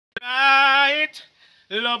Right,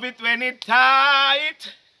 love it when it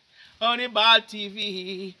tight. Honeyball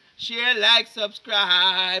TV, share, like,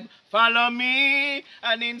 subscribe. Follow me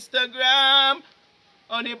on Instagram,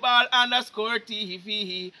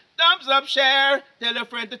 Honeyball_TV. Thumbs up, share, tell a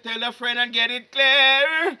friend to tell a friend and get it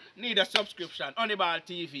clear. Need a subscription, Honeyball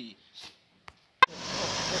TV.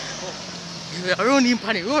 Run him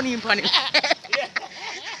panic.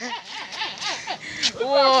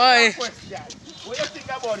 Boy. What do you think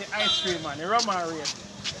about the ice cream, man? The rum and race?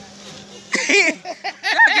 Look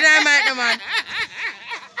at that man.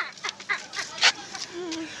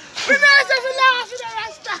 We nice have a laugh in the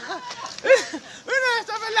Rasta. We nice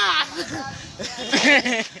have a laugh.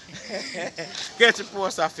 Get your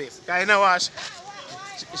post office. Cause you know what?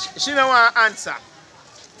 She don't want to answer.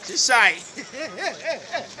 She's shy.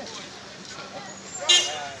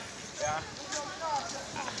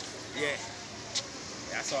 Yeah.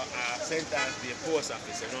 Yeah, so sometimes the post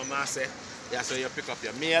office, you know, man say, yeah, so you pick up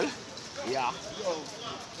your mail. Yeah.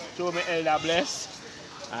 Show me Elder Bless.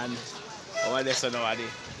 And over there, so now at the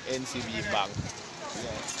NCB Bank.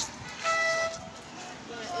 Yeah.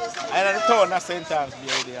 And at the town of St. Anne's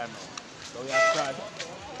there now. So we have tried.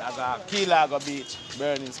 There's a Key Largo Beach,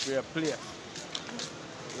 Burning Spear place.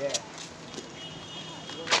 Yeah.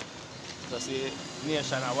 So see,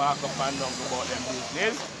 nation I walk up and down about them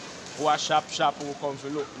business. Who are shop, who come to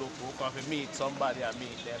look, who come to meet somebody and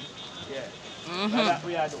meet them. Yeah. So that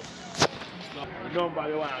we are doing. The number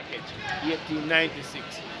we want to catch,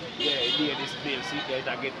 1896. Yeah, they this bill, see that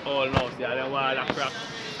I get all now, they are the wall of crack.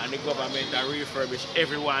 And the government are refurbish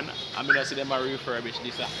everyone. I mean I see them are refurbish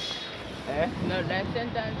this. Eh? No, that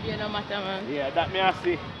sentence here no matter, man. Yeah, that me I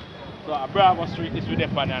see. So Bravo Street is with the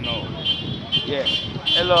panel now. Yeah.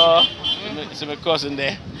 Hello. See my cousin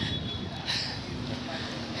there.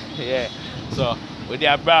 Yeah. So with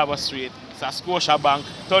the Bravo Street, it's a Scotia Bank.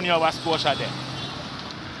 Turn you over Scotia there.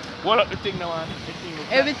 What up the thing now, man?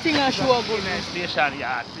 Everything I show good. Station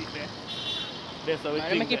yard, see there. That's how we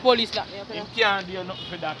think. Make police lock me up. You can't do nothing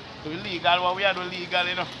for that. We legal, what we are doing legal,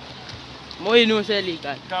 you know. More you know say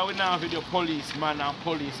legal. Because we now video policeman and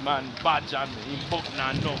policeman badge and in button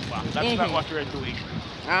and number. That's not what we're doing.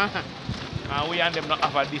 And we and them not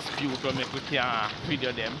have a dispute to make we can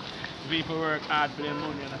video them. People work hard for their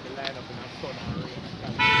money and have to line up in the sun and rain.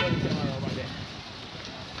 That's over there.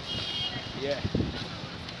 Yeah.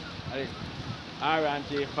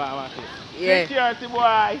 R&J Pharmacy. Yeah. Security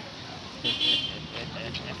boy.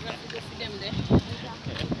 Them there.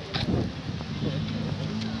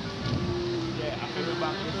 Yeah, I feel the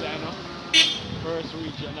bank is there, you know. First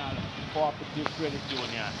Regional Cooperative Credit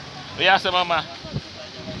Union. But yeah, so mama,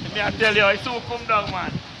 let me tell you, it's so come down,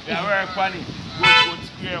 man. We are work on it. Good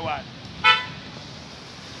square one.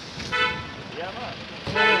 Yeah, man.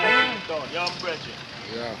 Young brethren.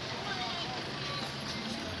 Yeah.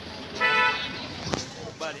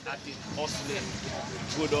 Everybody at it, hustling.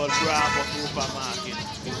 Good old Bravo supermarket.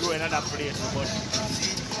 It's growing another place, but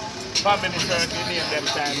family certainly name them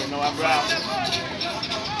time, you know, a Bravo.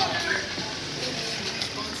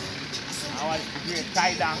 I want to great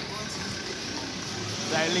tie down.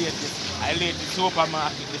 So I laid the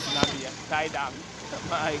supermarket this in a beer. Tie down.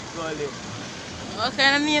 My golly. What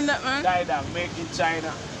kind of name that, man? Tie down, make in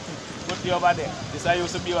China. Put you over there. This I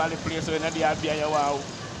used to be on the place where they have beer, wow.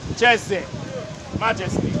 Chelsea.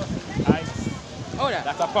 Majesty. Oh, that?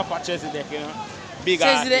 That's a proper Chelsea deck, you know. Big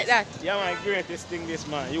Chelsea deck artist. that? Yeah, my greatest thing this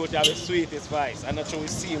man. You would have the sweetest voice. And that's what we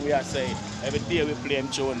see we are saying. Every day we play him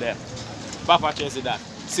tune there. Papa Chelsea that.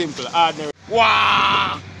 Simple, ordinary.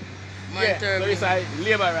 Wow! Man, Yeah, terrible. so it's a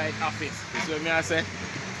labor right office. This is what I say.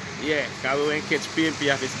 Yeah, because we went catch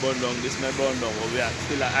PNP office bun down. This is my bun down. But we are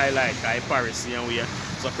still at highlight, Paris, and we are.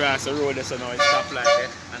 So across the road, so now it's stop like that.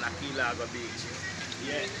 And a Key Largo Beach.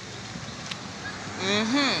 Yeah.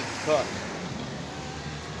 Cut.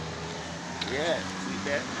 Yeah, see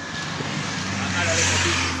there. And other little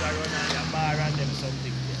business around and a bar and them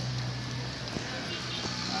something there.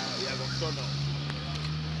 We have a turn out.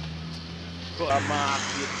 Cut a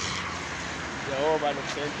market. You overlook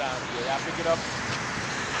St. Anne's here. You pick it up.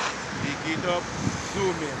 Pick it up.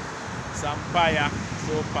 Zoom in. Sampaya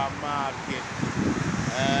supermarket.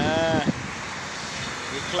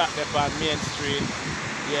 We clap up on Main Street.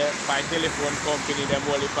 Yeah, by telephone company, them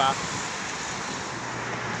only park.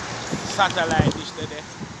 Satellite dish today.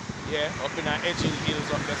 Yeah, up in the Edging Hills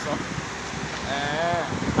up there, so.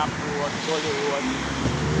 Tap Road, Gully Road,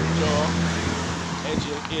 Joe,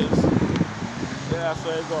 Edging Hills. Yeah, that's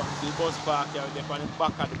where you go. The bus park, yeah, they're on the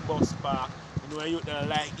back of the bus park. You know, you don't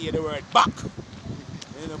like hear the word back.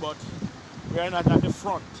 You know, but we're not at the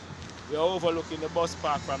front. We're overlooking the bus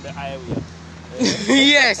park from the highway.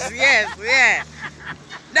 Yes, yeah.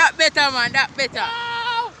 That better, man, that better.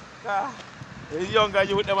 The younger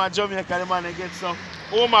youth them in Jamaica, the man they get some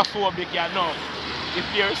homophobic, you know, if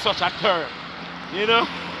there is such a term. You know?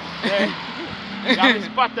 Yeah. You have to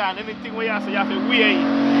spot on anything where you have to weigh it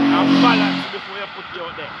and balance it before you put it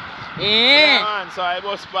out there. Yeah. Man, so I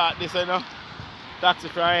must spot this, you know. Taxi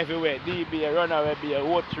from everywhere, DB, runaway beer,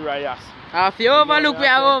 what through a yas. If you overlook, we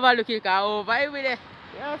are overlooking, because over with it.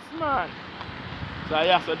 Yes, man. So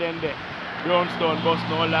yes, so then the Brownstone bus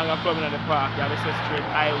no longer coming at the park. You have to say straight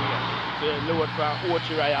highway. So you load from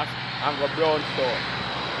Ochirayas and go Brownstone.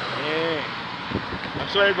 Yeah.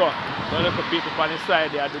 That's where you go. So little people on the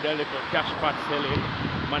side there do the little cash pot selling.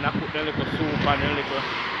 Man, I put the little soup and the little,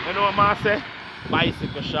 you know what man say?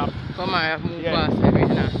 Bicycle shop. Come on, move past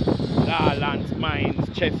everything now. Lawlands, Mines,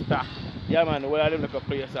 Chester. Yeah man, where are them little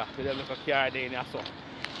places? Them little car there in there so.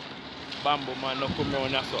 Bamboo man no come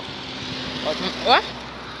round there so. What?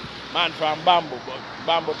 Man from Bamboo, but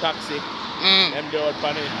Bamboo taxi. Them there out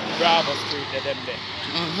on the Bravo Street, them there.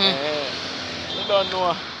 You don't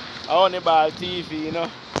know Honeyball TV, you know.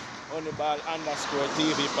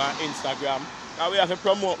 Honeyball_TV on Instagram. And we have to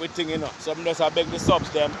promote with things, you know. So I just beg the subs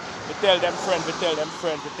them. We tell them friends, we tell them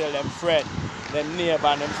friends, we tell them friends. Them neighbor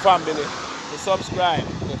and them family. To subscribe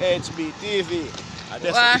to HB TV. And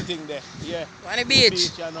that's the thing there. Yeah. On the beach.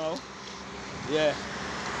 Beach, you know. Yeah.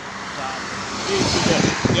 Beach there.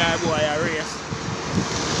 Yeah, boy, a race.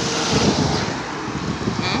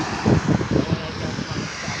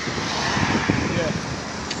 Yeah.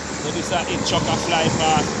 So this is a Itchoka fly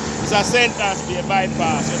pass. It's a sentence be a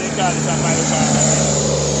bypass. So they call this a bypass.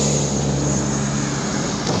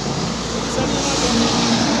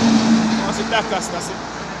 What's it that cost? That's it.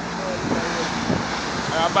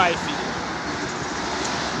 Or a buy fee.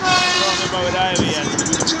 I don't remember with the highway yet.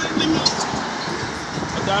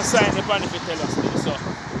 But I'll sign the pan if you tell us this, so.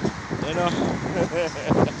 You know?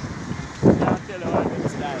 I'll tell you what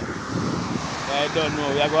next time. I don't know.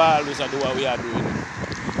 We are going to always do what we are doing.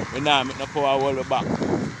 We now make no power hold back.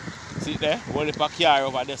 See there? Hold the car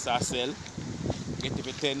over there to sell. Get it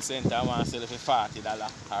for 10 cents and want to sell it for $40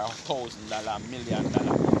 or $1,000, $1 million.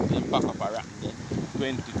 Then pack up a rack there.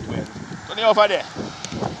 2012. Turn it over there.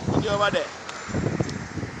 Turn it over there.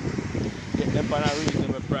 Get them on a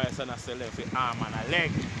reasonable price and I sell them for arm and a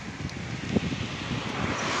leg.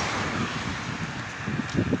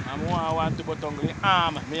 And I want to put on the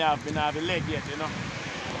arm. I have a leg yet, you know.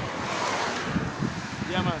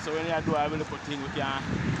 Yeah man, so when you do a little thing, we can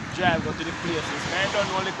drive go to the places. I don't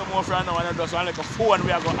know a little more from now and just one little phone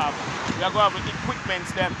we are going to have. We are going to have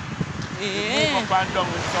equipments them. Yeah. Move up and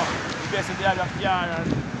down with some. We basically have a car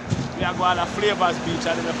and we are going to Flavors Beach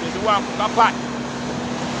and the place. We want to cook a pot.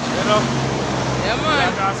 You know? Yeah man. We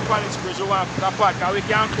are going to Spanish Bridge, we want to cook a pot and we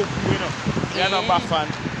can cook, you know. We are not bad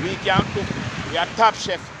fan. We can cook. We are top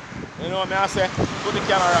chef. You know what I say? Put the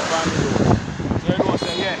camera up on the road. So you know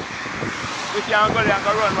say, yeah. We can't go there and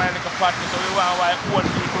go run by like a pot, so we want our own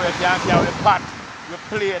people who can carry the pot, the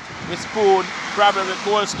plate, the spoon, probably the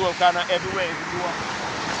cold stove kind of everywhere. If you do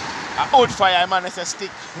a wood fire, man, it's a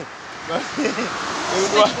stick. Stick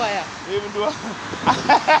fire. Even do a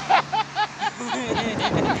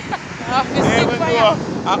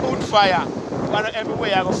wood fire, everywhere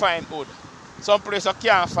you go find wood. Some place you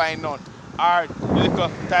can't find none. Or the little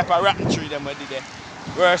type of rotten tree them we did there.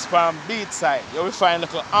 Whereas from beach side, you will find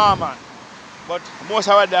little almond. But most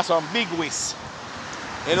of it there's some big whisk.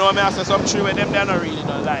 You know what I mean? So some tree where them they're not really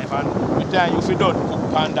no life. And with time if you don't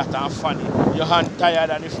cook pan that and funny, your hand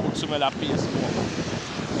tired and the food smell of paste more.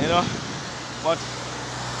 You know? But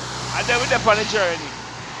and then we're on the journey.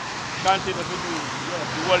 Continue to do the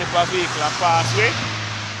whole of a vehicle a fast way.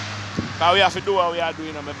 Because we have to do what we are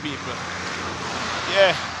doing on my people.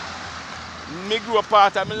 Yeah. Me grew up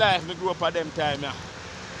part of my life, me grew up at them time, yeah.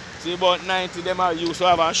 See about 90 them I used to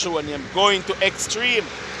have a show name, Going to Extreme.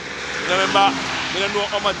 You remember, you don't know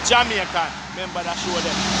how much Jamaican, remember that show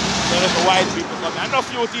them. So the white people come.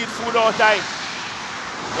 Enough you to eat food all the time.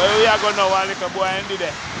 Well, we are going to one little boy and did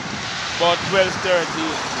it. About 12:30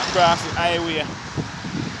 across the highway.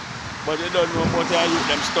 But you don't know about the youth,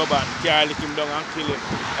 them stubborn. Can't lick him down and kill him.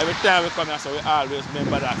 Every time we come here, so we always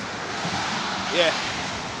remember that. Yeah.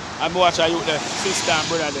 I'm watching you, the sister and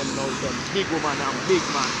brother them now, them big woman and big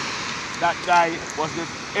man. That guy was the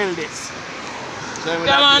eldest. So we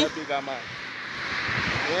have to be a bigger man.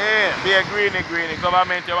 Yeah, be a greeny.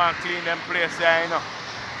 Government you want to clean them place there, you know.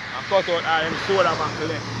 And cut out all them soda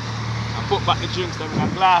bottle there. And put back the drinks them in a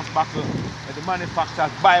glass bottle. And the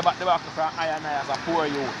manufacturers buy back the bottle from I as a poor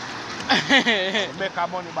youth. Make our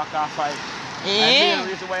money back off fight. Yeah. And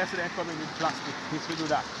the reason why you see them coming with plastic is to do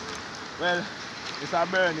that. Well, It's a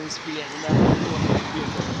burning spear. You know,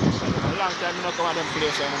 a long time you don't come at them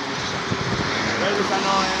place and ammunition. Well, this is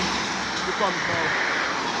now, you come now.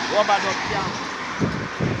 Rubber duck camp.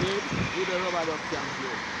 See? Do the rubber duck camp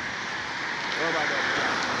here. Rubber duck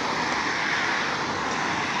camp.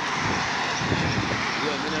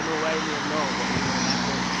 Yeah, we don't know why you know, but we know that.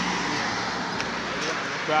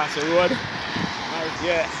 Cross the road. Nice,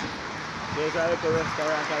 yes. There's a little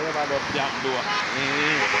restaurant and rubber duck camp door.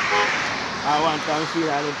 I want to feel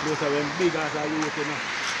like the place when big as I used to know.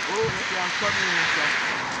 Oh, you can come in, sir.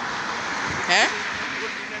 Huh?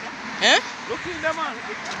 Huh? Look in there, man.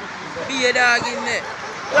 Be a dog in there.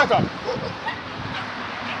 Look up.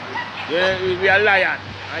 Yeah, we are lion.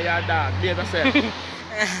 And you're a dog. Be yourself.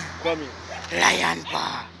 Come in. Lion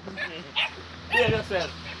paw. Be yourself.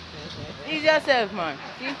 Ease yourself, man.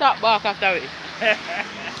 You talk back after it.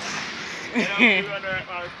 You know, we run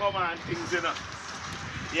our command things, you know.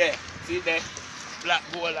 Yeah, see there? Black,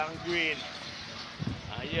 gold, and green.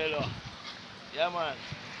 And yellow. Yeah, man.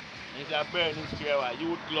 It's a burning spear, a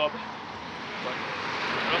youth club. But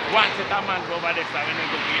just one set of man go over there, so we don't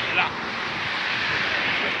go get locked.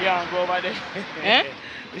 You can't go over there. Eh?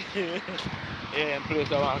 Yeah, and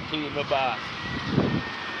place I want to clean my bath.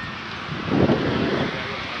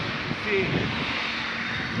 See?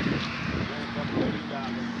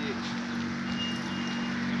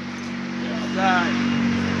 Right.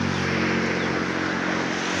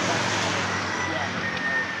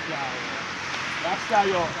 That's how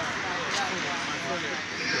you.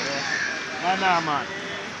 Man.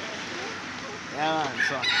 Yeah, man,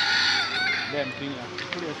 so. Them things, the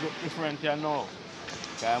place look different here now.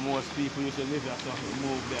 Because most people used to live here, so we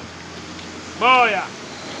move them. Boy!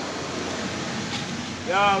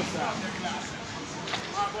 Yo, sir.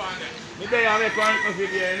 Me there you make one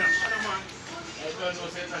video, you know. I don't know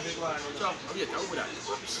say nothing going on.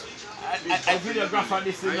 I videographer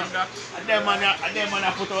this, you know. And them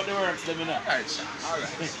man put out the works, them, you know. Alright.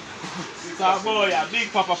 So, boy,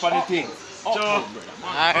 big papa for the thing. So,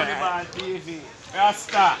 on TV.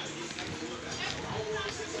 Rasta.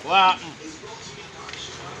 What happened?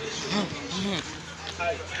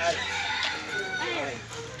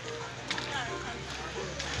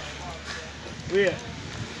 Wait.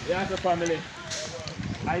 That's the family.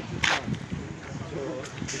 I think so.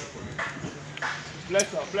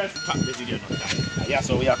 Bless up. Pack the video now. Yeah,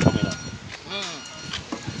 so we are coming up.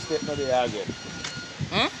 Step no there again.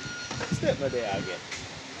 Step no there again.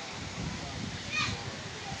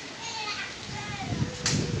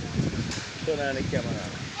 Turn on the camera.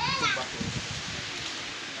 Come back in.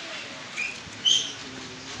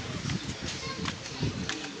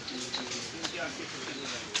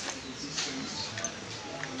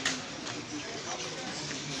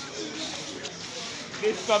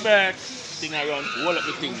 This come back, thing around, hold up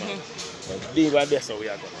the thing, man. But leave it there, so we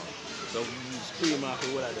are going. So we scream off the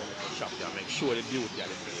whole of them in the shop there, make sure the beauty of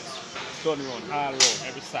the place. Turn around, all around,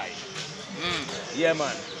 every side. Yeah,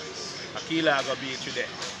 man. Akilago Beach today.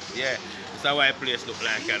 Yeah. This is how a place look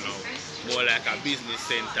like now. More like a business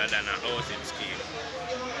center than a housing scheme.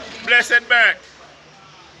 Blessed bird.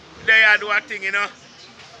 They are doing a thing, you know.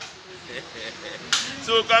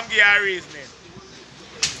 So come give a reasoning.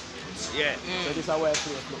 Yeah, so this is how a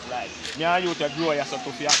place look like. Me and you to grow yourself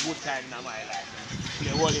to feel a good time in my life.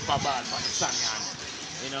 Play whole heap of ball for the sun and,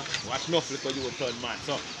 you know, watch enough because you will turn man.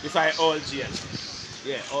 So this is all jail.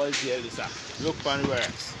 Yeah, all jail this is. Look for the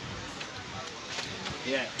works.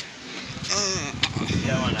 Yeah.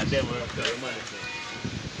 Yeah, man, a them work the money.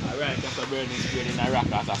 Alright, that's a burning spear in a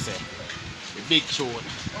rock, as I said. The big tune.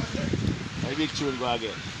 The big tune go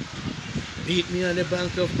again. Beat me on the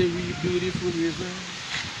bank of the beautiful river,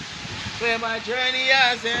 where my journey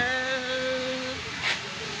has ended.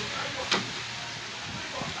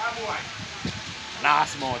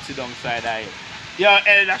 Last month, sit down side of it. Yo,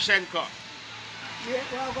 Elder Shenko. Yeah,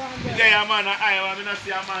 there, man, I want to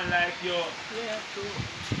see a man like you. Yeah, true.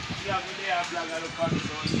 Yeah, there, blog, I look on this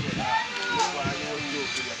one here.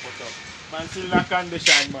 Man, still in a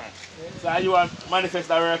condition, man. So, you want to manifest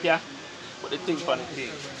the work here? Put the thing for the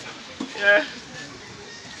thing. Yeah.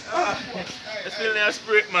 It's still in a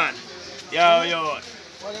spirit, man. Yo.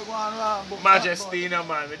 Majesty, you know,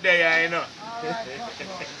 man. We're there, you know.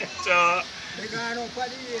 So.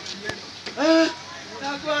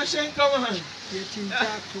 That's what Shenko, man.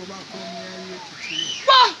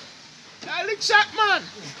 What? That look shot, man.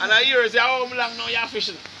 And I hear how long now you're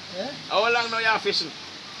fishing? How long now you're fishing?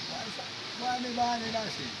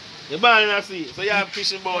 You're born in the sea. So you're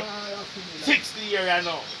fishing about 60 years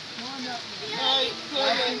now.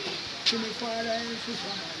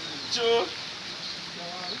 True.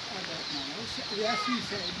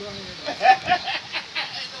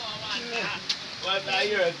 What I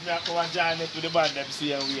hear is me come and join it to the band them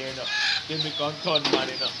see and we you know. They become ton man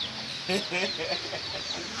you know.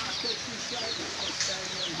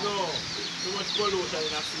 No, too much pollution in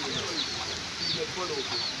the sea you know. You get polluted.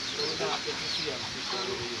 So we don't get to see them fish all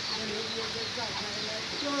over here.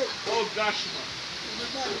 Oh gosh man.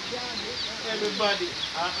 Everybody,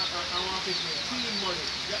 I want to make clean money.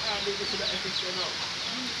 You are able to the fish there now.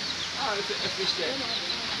 I want to the fish there.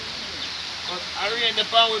 But I read the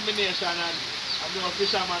pan with my nation and I'm a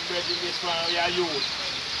fisherman bred in this pan we are youth.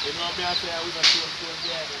 You know me I say we don't show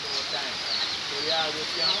there in no time. So we always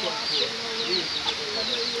can come to the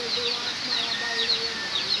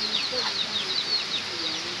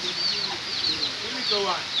little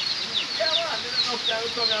one. Yeah man, there's enough time to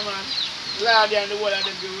come here man. Lady and the world and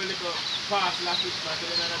them give a little pass like fish man so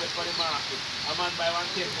they don't have for the market. A man buy one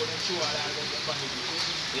temple and show all and them for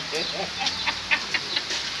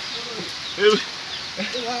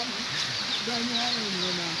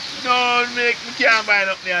no, me can't buy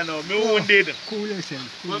up there now. Me wounded. Cool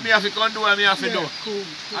yourself. What me have to come do what me have to do. Cool.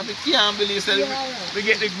 I can't believe that we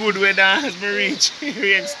get the good weather as me reach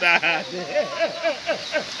rain start.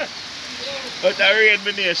 But I read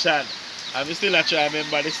my nation. I'm still not trying to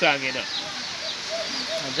remember the song, you know.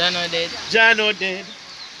 Jano dead. Jano dead.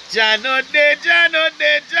 Jano dead, Jano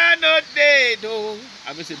dead, Jano dead. Oh.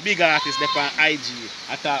 I'm a big artist there on IG.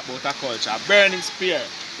 I talk about a culture. Burning Spear.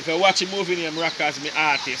 If you watch a movie named Rockers, me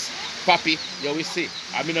artist, Papi, you will see.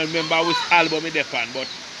 I mean, I remember which album it depend, but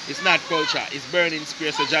it's not culture. It's Burning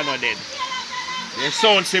Spear, so Jano dead. They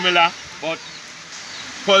sound similar, but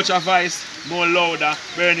culture voice more louder.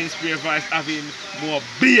 Burning Spear voice having more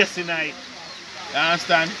bass in it. You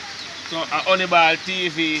understand? So at Honeyball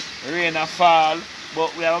TV, rain or fall,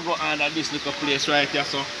 but we have to go under this little place right here.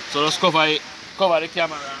 So let's cover it, cover the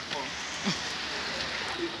camera and come.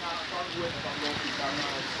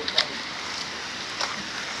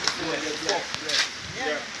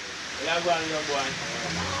 Yeah. Yeah, go on, young boy.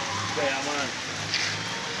 Yeah, man.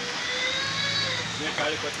 Make a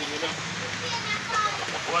little thing, you know.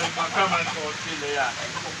 Well, if I come and go still there,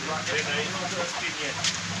 then I know just thing yet.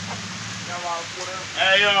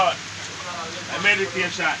 Hey, yo. A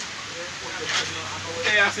meditation.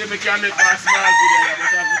 Hey, I say I can make a small video,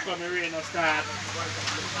 but as we come rain or start.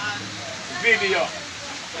 Video.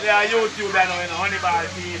 They are YouTube now, you know, Honeyball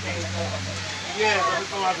TV. Yeah, so we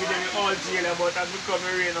come a video with all jail, but as we come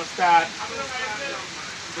rain or start,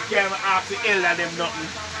 we can't ask the hell of them nothing.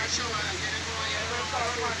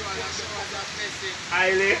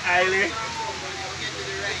 Highly.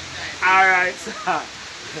 Alright, sir.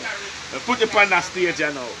 Put it on that stage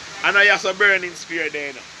you know. I know you have some Burning Spear there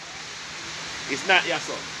you know. It's not your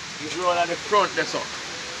son. It's roll at the front there so.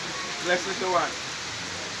 Let's little one.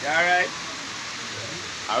 You alright?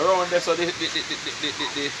 Around there so the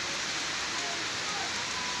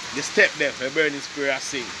step there for Burning Spear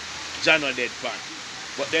sing. Jano dead pan.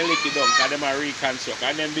 But then lick it down because them are reconstruct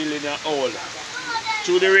and then building a hole.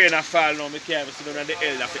 Through the rain and fall now, I can't even sit down on the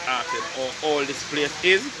elder to ask them how all this place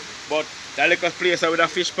is. But that little place with a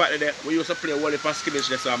fish pot there, we used to play whole heap of skimmage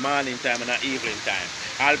there, so morning time and evening time.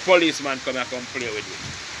 All policemen come and come play with me.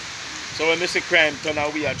 So when I see crime turn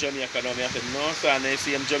away at Jamaica now, I said, no son, I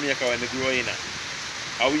see him Jamaica when I grow in.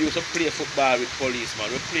 And we used to play football with policemen,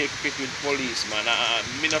 we play cricket with policemen. I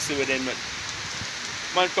don't see with them.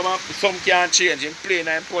 Man come up, some can't change him playing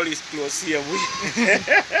in police clothes same way.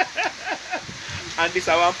 And this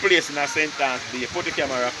is one place in a sentence day. Put the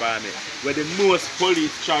camera up on me. Where the most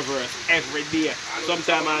police traverse every day.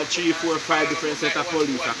 Sometimes I have 3, 4, 5 different set of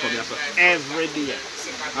police are coming. So every day.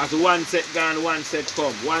 As one set gone, one set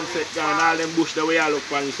come. One set gone, all them bush the way I look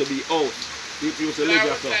for used to be out. People used to live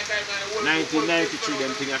here so 1993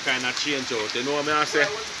 them things are kind of change out. You know what I say?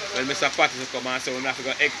 When Mr. Patterson come and say we have to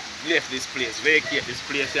go left this place, vacate this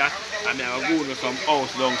place here, and I have to go to some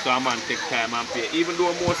house long so a man take time and pay. Even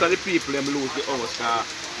though most of the people them lose the house, because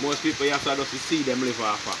most people you have to just see them live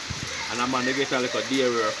off of. And a man they get a little day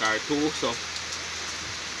work or two, so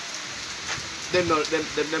them left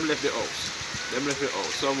the house. Them left the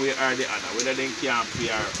house somewhere or the other, whether they can't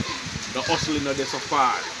pay or the hustling of the so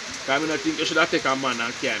far. Because I think you should have taken a man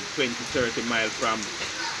and camp 20-30 miles from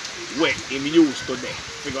where him used to there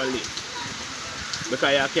to go live.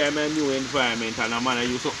 Because you came in a new environment and a man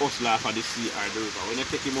used to hustle off of the sea or the river. When you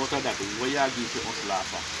take him out of that, what you give to hustle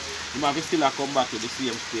off of? He might still come back to the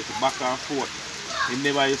same state, back and forth. He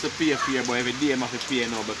never used to pay fair, but every day he must pay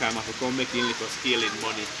now because he must come making little scaling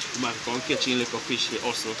money. He must come catching little fish to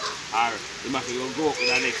hustle. Or he must go with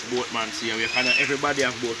the next boatman see. Everybody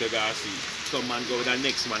have boat to go see. Some man go with the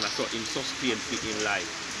next man and so in sustain in life.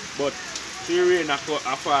 But the rain a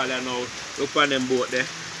fall now, look on them boat there.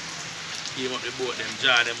 scheme up the boat, them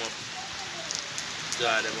jar them up.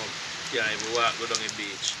 Jar them up. Can't even walk go down the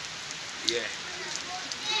beach. Yeah.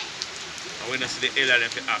 And when I see the hell of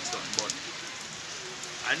them for ask something, but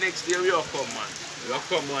and next day we will come, man. We will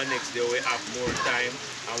come on next day, we have more time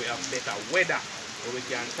and we have better weather where we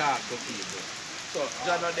can talk to people. So,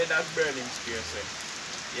 John not dead as burning spear, sir.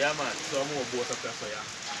 Yeah, man. So, more boats up there, so yeah.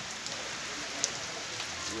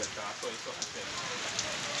 Yeah, so it's something.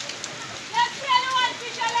 Let's see anyone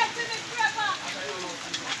fish left in this river.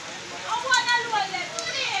 I want to load them.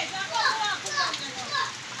 Please, I'm going to walk.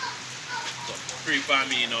 So, free for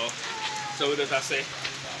me now. So we just say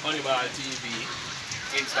Honeyball TV,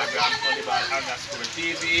 Instagram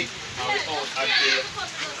Honeyball_TV, and we out until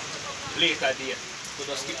later date. So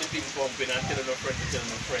just keep the thing pumping and tell a friend, tell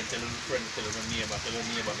a friend, tell a friend, tell a neighbor,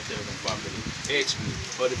 tell a family. HB,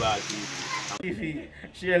 Honeyball TV.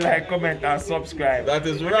 Share, like, comment and subscribe. That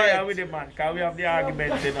is We're right. there with the man, because we have the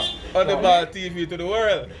argument, you know. Honeyball TV to the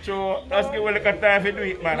world. So, let's give a little time to do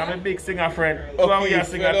it, man. I'm a big singer friend. Okay, So we are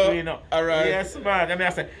singer too, you know. Alright. Yes, man. I mean, I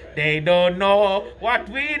say, they don't know what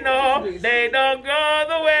we know. They don't grow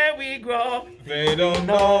the way we grow. They don't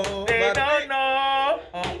know. They don't know.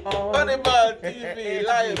 Honeyball TV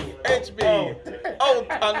live, HB, out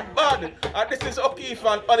and bad. And this is O'Keefe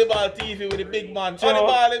and Honeyball TV with the big man,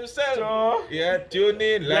 Honeyball himself. Sure. Yeah, tune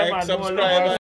in, Yeah, like, man, no subscribe. love.